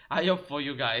 I hope for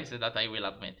you guys that I will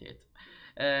admit it.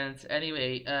 And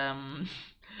anyway,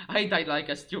 I died like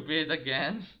a stupid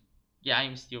again. Yeah,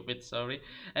 I'm stupid, sorry.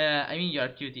 I mean, you're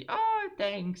cutie. Oh,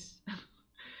 thanks.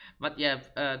 But yeah,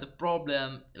 the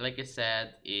problem, like I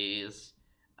said, is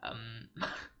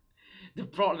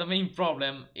the main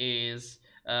problem is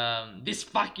these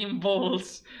fucking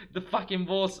balls. The fucking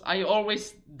balls. I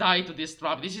always die to this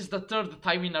trap. This is the third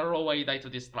time in a row I die to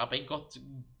this trap. I got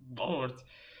bored.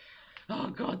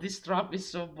 Oh god, this trap is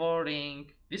so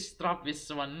boring. This trap is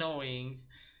so annoying.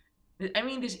 I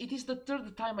mean, it is the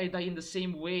third time I die in the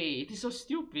same way. It is so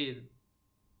stupid.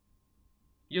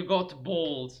 You got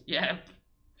balls. Yep.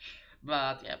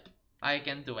 But, yep. I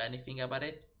can't do anything about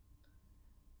it.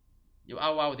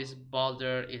 Oh wow, this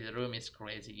boulder in the room is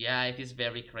crazy. Yeah, it is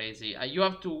very crazy. You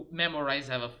have to memorize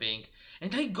everything.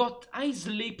 And I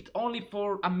slipped only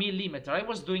for a millimeter. I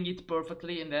was doing it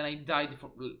perfectly and then I died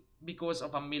because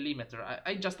of a millimeter.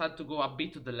 I just had to go a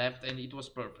bit to the left and it was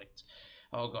perfect.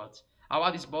 Oh god. Wow,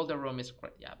 this boulder room is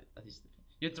great. Yeah, that is the thing.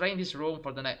 You train this room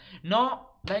for the next. No,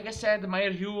 like I said, my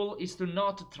rule is to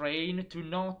not train, to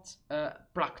not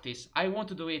practice. I want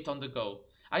to do it on the go.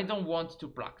 I don't want to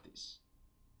practice.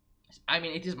 I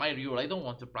mean, it is my rule. I don't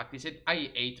want to practice it.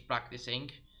 I hate practicing.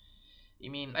 I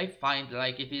mean, I find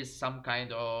like it is some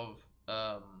kind of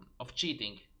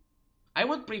cheating. I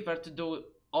would prefer to do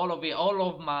all of it, all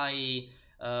of my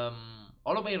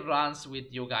all of my runs with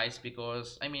you guys,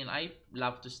 because I mean I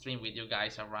love to stream with you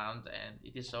guys around, and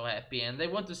it is so happy. And I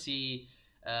want to see,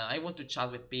 I want to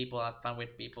chat with people, have fun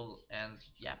with people, and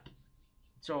yeah.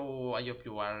 So I hope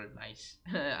you are nice.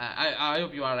 I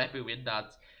hope you are happy with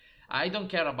that. I don't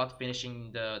care about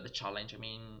finishing the challenge. I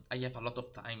mean, I have a lot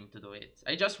of time to do it.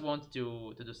 I just want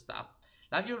to do stuff.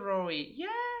 Love you, Roy. Yeah,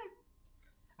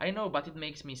 I know, but it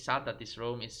makes me sad that this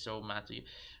room is so mad to you.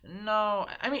 No,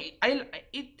 I mean,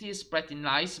 it is pretty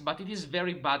nice, but it is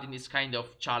very bad in this kind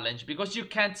of challenge because you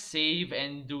can't save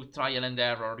and do trial and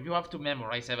error. You have to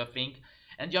memorize everything,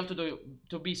 and you have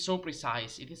to be so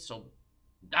precise. It is so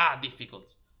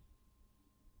difficult.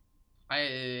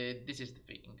 This is the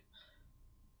thing.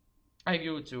 I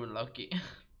view too lucky.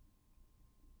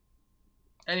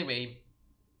 Anyway,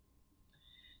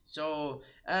 so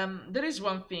there is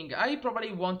one thing I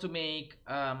probably want to make.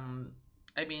 I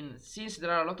mean, since there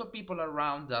are a lot of people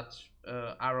around that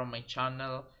are on my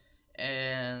channel,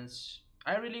 and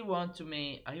I really want to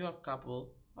make. Are you a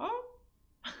couple? Oh,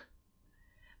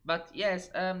 but yes.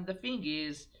 The thing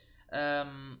is,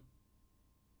 um,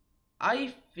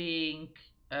 I think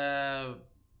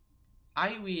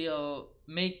I will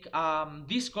make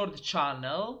Discord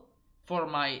channel for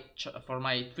my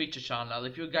Twitch channel.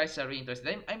 If you guys are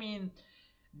interested, I mean,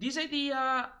 this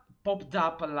idea popped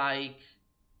up like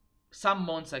some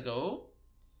months ago,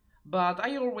 but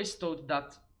I always thought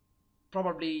that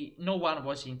probably no one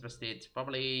was interested.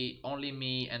 Probably only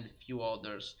me and a few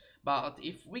others. But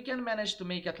if we can manage to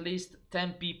make at least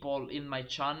 10 people in my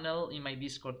channel, in my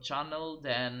Discord channel,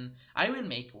 then I will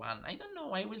make one. I don't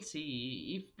know, I will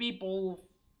see. If people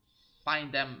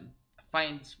find them,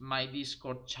 find my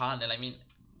Discord channel, I mean,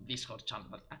 Discord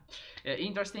channel,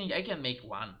 interesting, I can make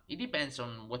one. It depends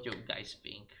on what you guys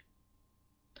think.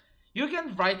 You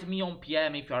can write me on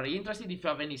PM if you are interested, if you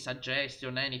have any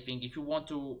suggestion, anything, if you want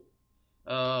to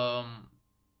um,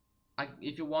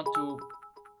 if you want to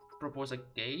propose a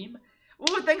game.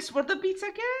 Oh, thanks for the beats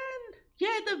again.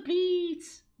 Yeah, the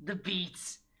beats, the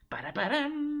beats.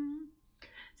 Ba-da-ba-dum.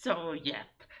 So yeah,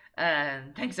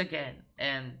 and thanks again,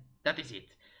 and that is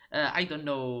it. I don't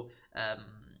know.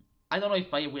 I don't know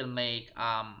if I will make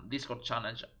Discord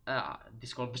challenge,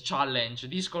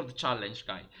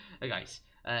 guys.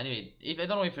 Anyway, if I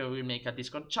don't know if I will make a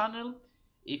Discord channel.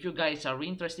 If you guys are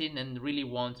interested and really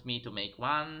want me to make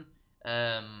one,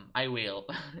 I will.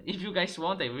 If you guys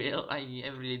want, I will. I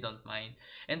really don't mind.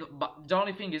 And but the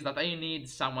only thing is that I need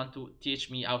someone to teach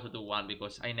me how to do one,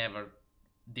 because I never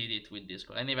did it with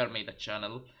Discord. I never made a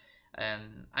channel,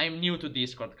 and I'm new to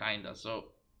Discord kinda.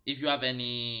 So if you have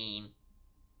any,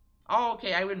 oh,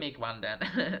 okay, I will make one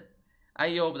then.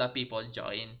 I hope that people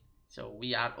join. So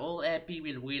we are all happy.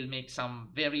 We'll make some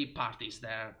very parties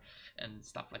there and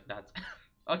stuff like that.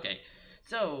 Okay,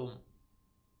 so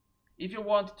if you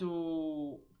want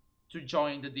to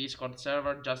join the Discord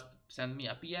server, just send me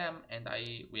a PM and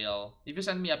I will. If you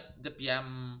send me a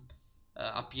PM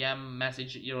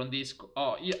message here on Discord,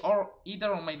 or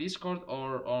either on my Discord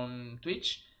or on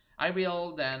Twitch, I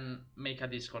will then make a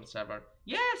Discord server.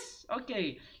 Yes,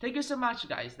 okay. Thank you so much,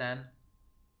 guys. Then,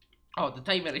 oh, the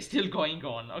timer is still going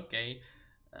on. Okay,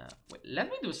 wait, let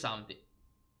me do something.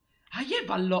 I have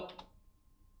a lot.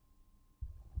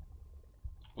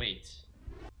 Wait.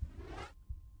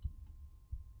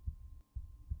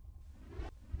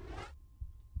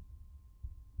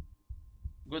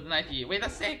 Good night. Wait a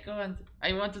second.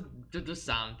 I want to do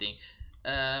something.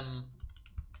 Um,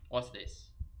 what's this?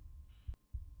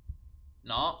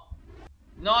 No.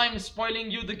 No, I'm spoiling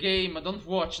you the game. Don't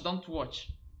watch. Don't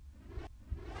watch.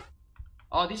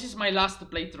 Oh, this is my last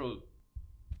playthrough.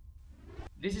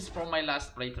 This is from my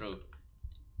last playthrough.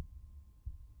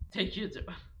 Take you to.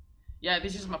 Yeah,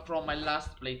 this is from my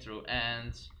last playthrough,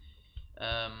 and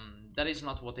that is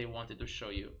not what I wanted to show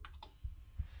you.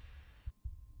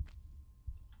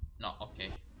 No,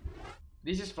 okay.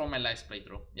 This is from my last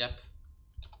playthrough. Yep.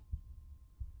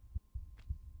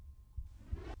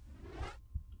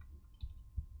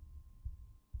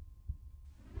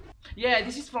 Yeah,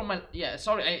 this is from my. Yeah,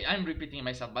 sorry, I'm repeating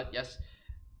myself, but yes.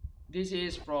 This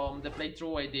is from the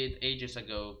playthrough I did ages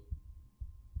ago.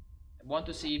 I want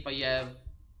to see if I have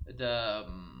the.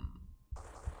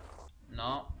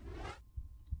 No.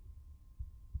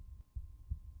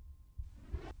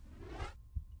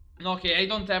 Okay, I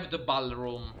don't have the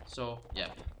ballroom, so yeah.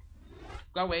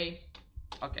 Go away.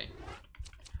 Okay.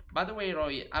 By the way,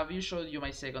 Roy, have you showed you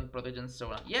my second protogen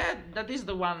zone? Yeah, that is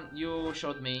the one you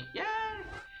showed me. Yeah,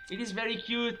 it is very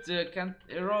cute. Can't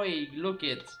Roy, look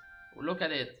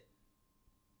at it.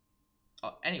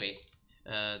 Oh, anyway,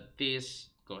 this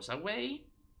goes away.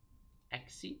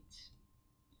 Exit.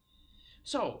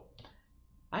 So,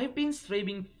 I've been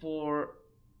streaming for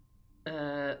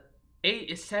uh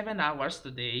 7 hours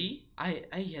today. I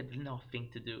had nothing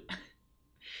to do.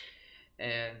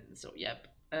 And so yep.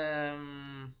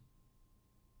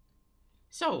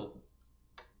 So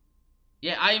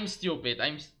yeah, I'm stupid.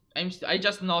 I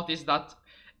just noticed that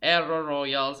Error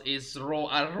Royals is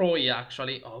Roy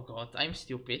actually. Oh god, I'm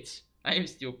stupid. I'm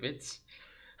stupid.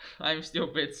 I'm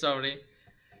stupid. Sorry.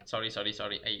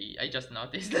 Sorry. I just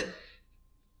noticed.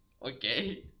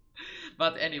 Okay.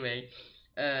 But anyway,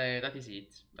 that is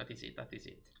it. That is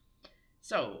it.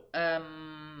 So,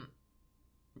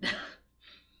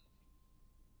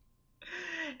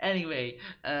 anyway,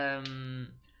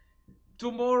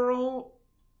 tomorrow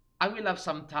I will have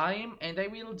some time and I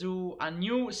will do a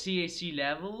new CAC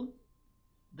level.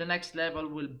 The next level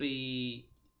will be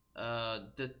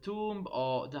the tomb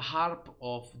or the harp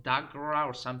of Dagra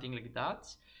or something like that.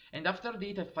 And after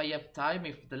that, if I have time,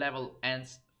 if the level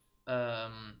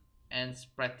um, ends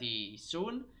pretty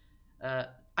soon, uh,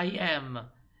 I am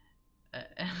uh,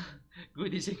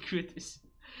 goodies and goodies.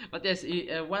 But yes,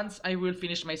 once I will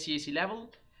finish my CAC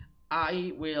level,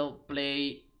 I will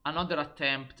play another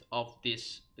attempt of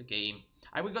this game.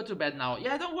 I will go to bed now.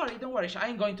 Yeah, don't worry.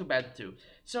 I'm going to bed too.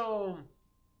 So,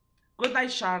 good night,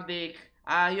 Shardik.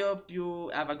 I hope you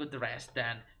have a good rest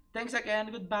then. Thanks again.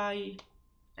 Goodbye.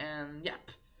 And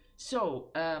yep. So,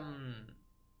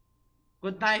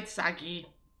 good night, Saki.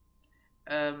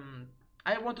 Um,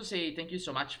 I want to say thank you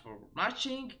so much for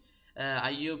watching.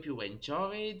 I hope you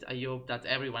enjoyed. I hope that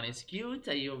everyone is cute.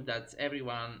 I hope that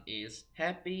everyone is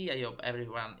happy. I hope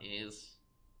everyone is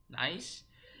nice.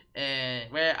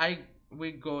 Where I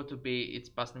will go to be, it's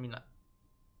past me.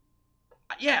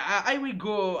 Yeah, I will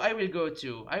go. I will go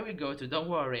too. I will go too. Don't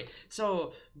worry.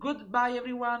 So goodbye,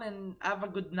 everyone, and have a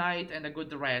good night and a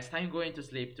good rest. I'm going to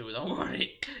sleep too. Don't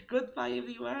worry. Goodbye,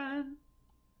 everyone.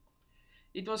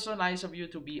 It was so nice of you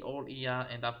to be all here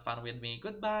and have fun with me.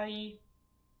 Goodbye.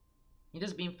 It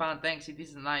has been fun. Thanks. It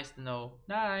is nice to know.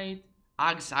 Night.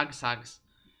 Hugs.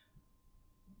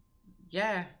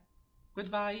 Yeah.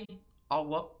 Goodbye. Oh,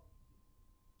 what?